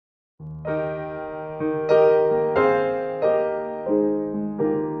Kumusta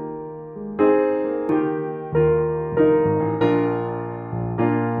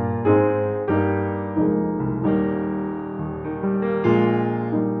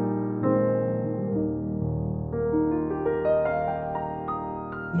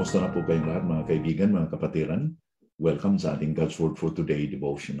na po kayong lahat, mga kaibigan, mga kapatiran? Welcome sa ating God's Word for Today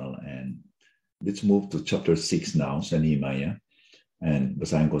devotional. And let's move to chapter 6 now sa Nehemiah. And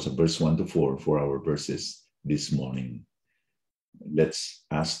basahin ko sa verse 1 to 4 for our verses this morning. Let's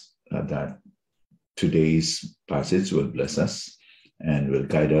ask that today's passage will bless us and will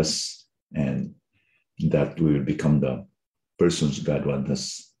guide us, and that we will become the persons God wants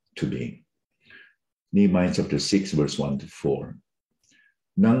us to be. Nehemiah chapter 6 verse 1 to 4.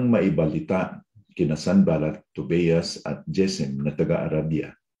 Nang maibalita kina Sanballat, Tobias at Gesem na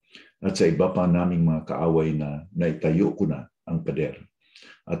taga-Arabia at sa iba pa naming mga kaaway na naitayo ko na ang pader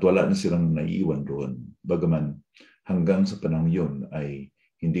at wala na silang naiiwan roon, bagaman hanggang sa panahong yun ay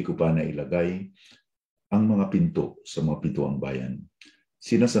hindi ko pa nailagay ang mga pinto sa mga pintuang-bayan.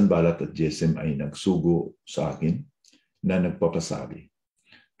 Sina Sanballat at Gesem ay nagsugo sa akin na nagpapasabi,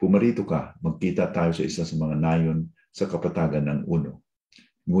 "Pumarito ka, magkita tayo sa isa sa mga nayon sa kapatagan ng uno."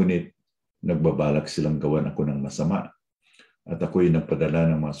 Ngunit nagbabalak silang gawan ako ng masama at ako'y nagpadala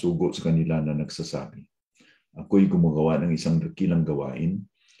ng mga sugo sa kanila na nagsasabi, "Ako'y gumagawa ng isang dakilang gawain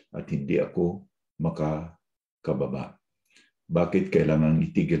at hindi ako makakababa. Bakit kailangan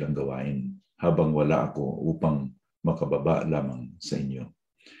itigil ang gawain habang wala ako upang makababa lamang sa inyo?"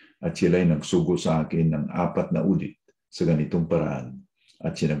 At sila'y nagsugo sa akin ng 4 na ulit sa ganitong paraan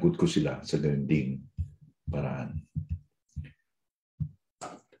at sinagot ko sila sa ganitong paraan.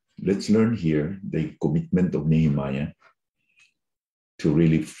 Let's learn here the commitment of Nehemiah to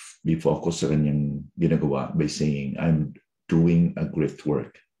really be focused sa kanyang ginagawa by saying, "I'm doing a great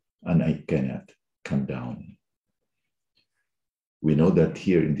work and I cannot come down." We know that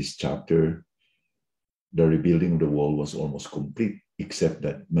here in this chapter, the rebuilding of the wall was almost complete, except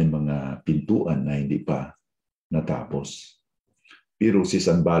that may mga pintuan na hindi pa natapos. Pero si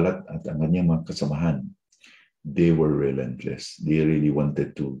Sanballat at ang kanyang mga kasamahan, they were relentless. They really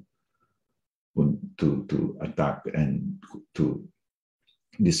wanted to attack and to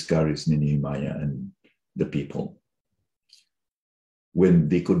discourage Nehemiah and the people. When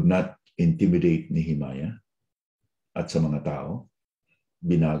they could not intimidate Nehemiah at sa mga tao,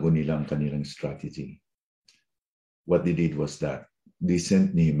 binago nila ang kanilang strategy. What they did was that they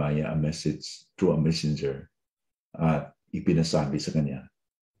sent Nehemiah a message through a messenger at ipinasabi sa kanya,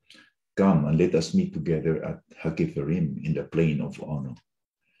 "Come and let us meet together at Hakkephirim in the plain of Ono."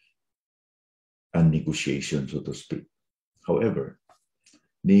 And negotiation, so to speak. However,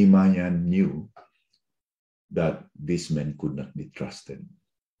 Nehemiah knew that these men could not be trusted.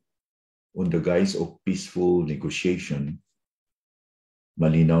 On the guise of peaceful negotiation,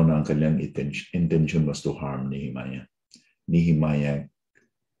 malinaw na ang kanilang intention was to harm Nehemiah. Nehemiah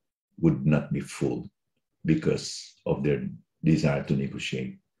would not be fooled because of their desire to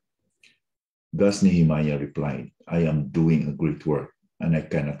negotiate. Thus Nehemiah replied, "I am doing a great work and I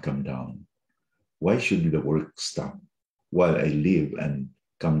cannot come down. Why should the work stop while I live and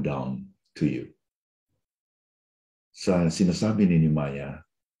come down to you?" Sa sinasabi ni Nehemiah,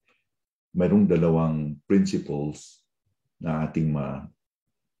 mayroong dalawang principles na ating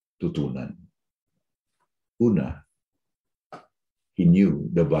matutunan. Una, he knew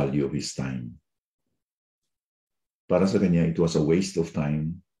the value of his time. Para sa kanya, it was a waste of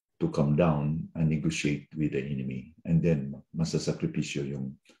time to come down and negotiate with the enemy, and then masasakripisyo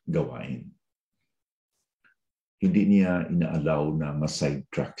yung gawain. Hindi niya ina-allow na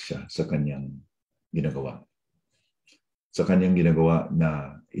ma-sidetrack siya sa kanyang ginagawa. Sa kanyang ginagawa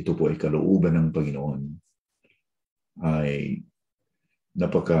na ito po ay kalooban ng Panginoon, ay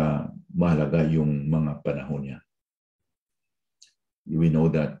napaka-mahalaga yung mga panahon niya. We know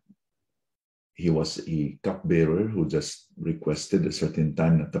that he was a cupbearer who just requested a certain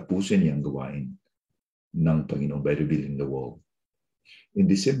time na tapusin niyang gawain ng Panginoon by rebuilding the wall. In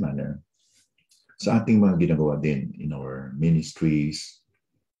the same manner, sa ating mga ginagawa din in our ministries,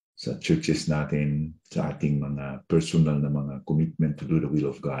 sa churches natin, sa ating mga personal na mga commitment to do the will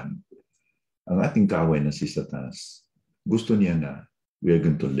of God, ang ating kaaway na si Satanas, gusto niya na we are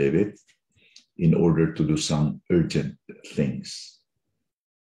going to live it in order to do some urgent things.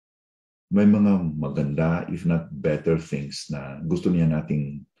 May mga maganda, if not better things na gusto niya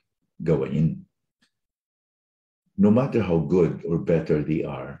nating gawain. No matter how good or better they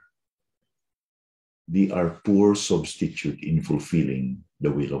are poor substitute in fulfilling the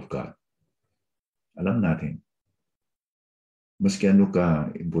will of God. Alam natin, Maski ano ka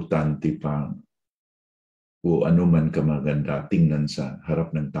importante pa o ano man ka maganda tingnan sa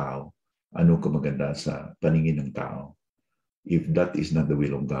harap ng tao, ano ka maganda sa paningin ng tao, if that is not the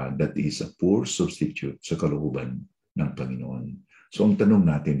will of God, that is a poor substitute sa kalooban ng Panginoon. So ang tanong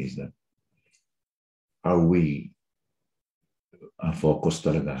natin is that, are we focus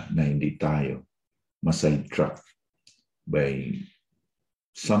talaga na hindi tayo ma-sidetrack by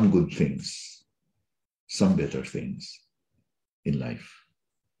some good things, some better things in life?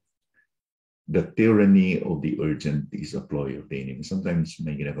 The tyranny of the urgent is a ploy of the enemy. Sometimes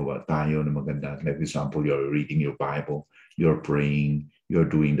may ginagawa tayo na maganda. Like, for example, you're reading your Bible, you're praying, you're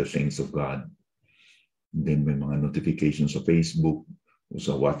doing the things of God. Then may mga notifications sa Facebook, o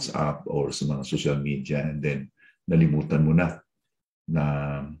sa WhatsApp, or sa mga social media, and then nalimutan mo na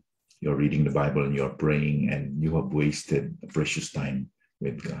you're reading the Bible and you're praying and you have wasted precious time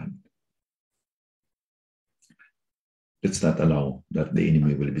with God. Let's not allow that the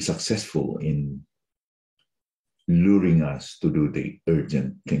enemy will be successful in luring us to do the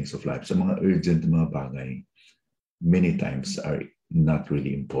urgent things of life. Sa mga urgent mga bagay, many times are not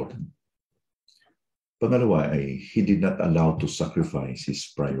really important. Pangalawa ay, he did not allow to sacrifice his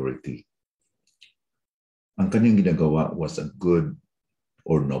priority. Ang kanyang ginagawa was a good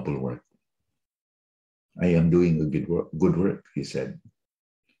or noble work. I am doing a good work, he said.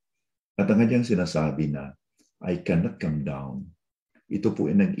 At ang kanyang sinasabi na, I cannot come down. Ito po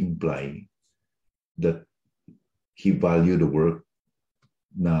ay nag-imply that he valued the work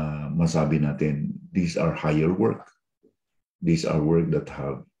na masabi natin, these are higher work. These are work that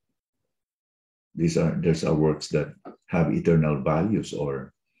have, there's are works that have eternal values or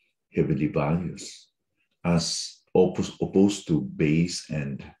heavenly values as opposed to base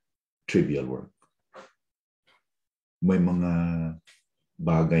and trivial work. May mga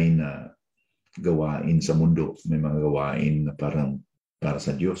bagay na gawain sa mundo, may mga gawain na parang para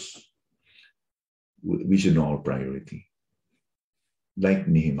sa Diyos. We should know our priority. Like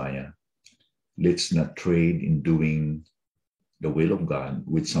Nehemiah, let's not trade in doing the will of God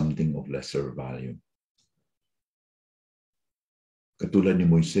with something of lesser value. Katulad ni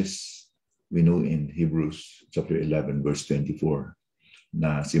Moises, we know in Hebrews chapter 11 verse 24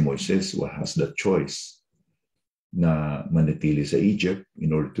 na si Moises has the choice na manatili sa Egypt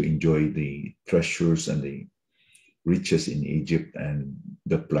in order to enjoy the treasures and the riches in Egypt and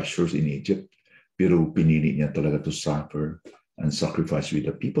the pleasures in Egypt. Pero pinili niya talaga to suffer and sacrifice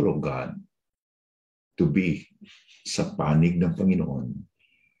with the people of God to be sa panig ng Panginoon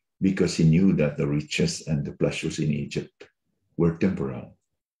because he knew that the riches and the pleasures in Egypt were temporal,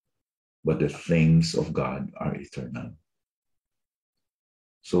 but the things of God are eternal.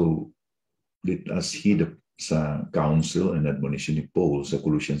 So let us heed sa counsel and admonition ni Paul sa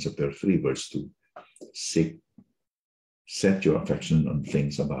Colossians chapter 3 verse 2. Set your affection on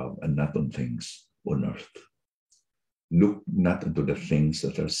things above and not on things on earth. Look not unto the things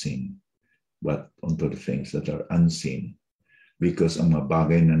that are seen, but unto the things that are unseen. Because ang mga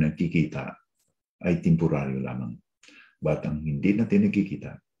bagay na nakikita ay temporaryo lamang. But ang hindi natin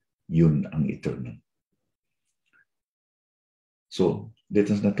nakikita, yun ang eternal. So, let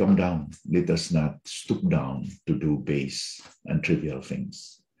us not come down. Let us not stoop down to do base and trivial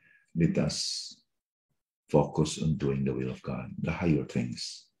things. Let us focus on doing the will of God, the higher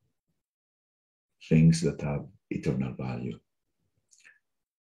things. Things that have eternal value.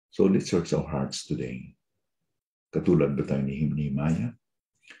 So let's search our hearts today. Katulad ba tayo ni Nehemiah?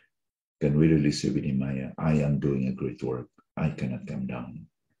 Can we really say with Nehemiah, I am doing a great work. I cannot come down.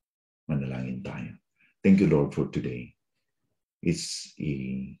 Manalangin tayo. Thank you, Lord, for today. It's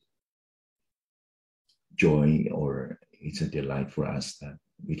a joy or it's a delight for us that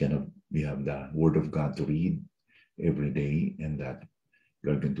we have the Word of God to read every day and that you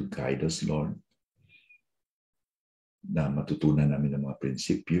are going to guide us, Lord, na matutunan namin ng mga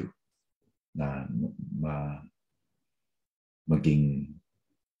prinsipyo na maging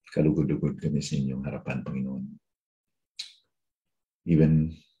kalugod-lugod kami sa inyong harapan, Panginoon.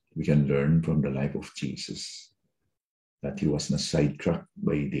 Even we can learn from the life of Jesus that he was not sidetracked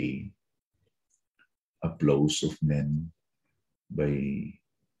by the applause of men, by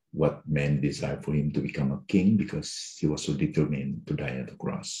what men desire for him to become a king because he was so determined to die at the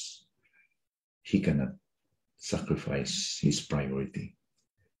cross. He cannot sacrifice his priority.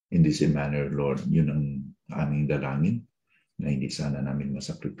 In this manner, Lord, yun ang aming dalangin na hindi sana namin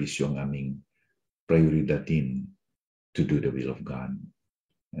masakripisyo ang aming prioritatin to do the will of God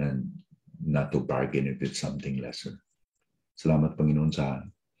and not to bargain with something lesser. Salamat, Panginoon, sa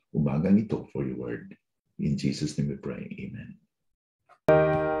umagang ito for your word. In Jesus' name we pray. Amen.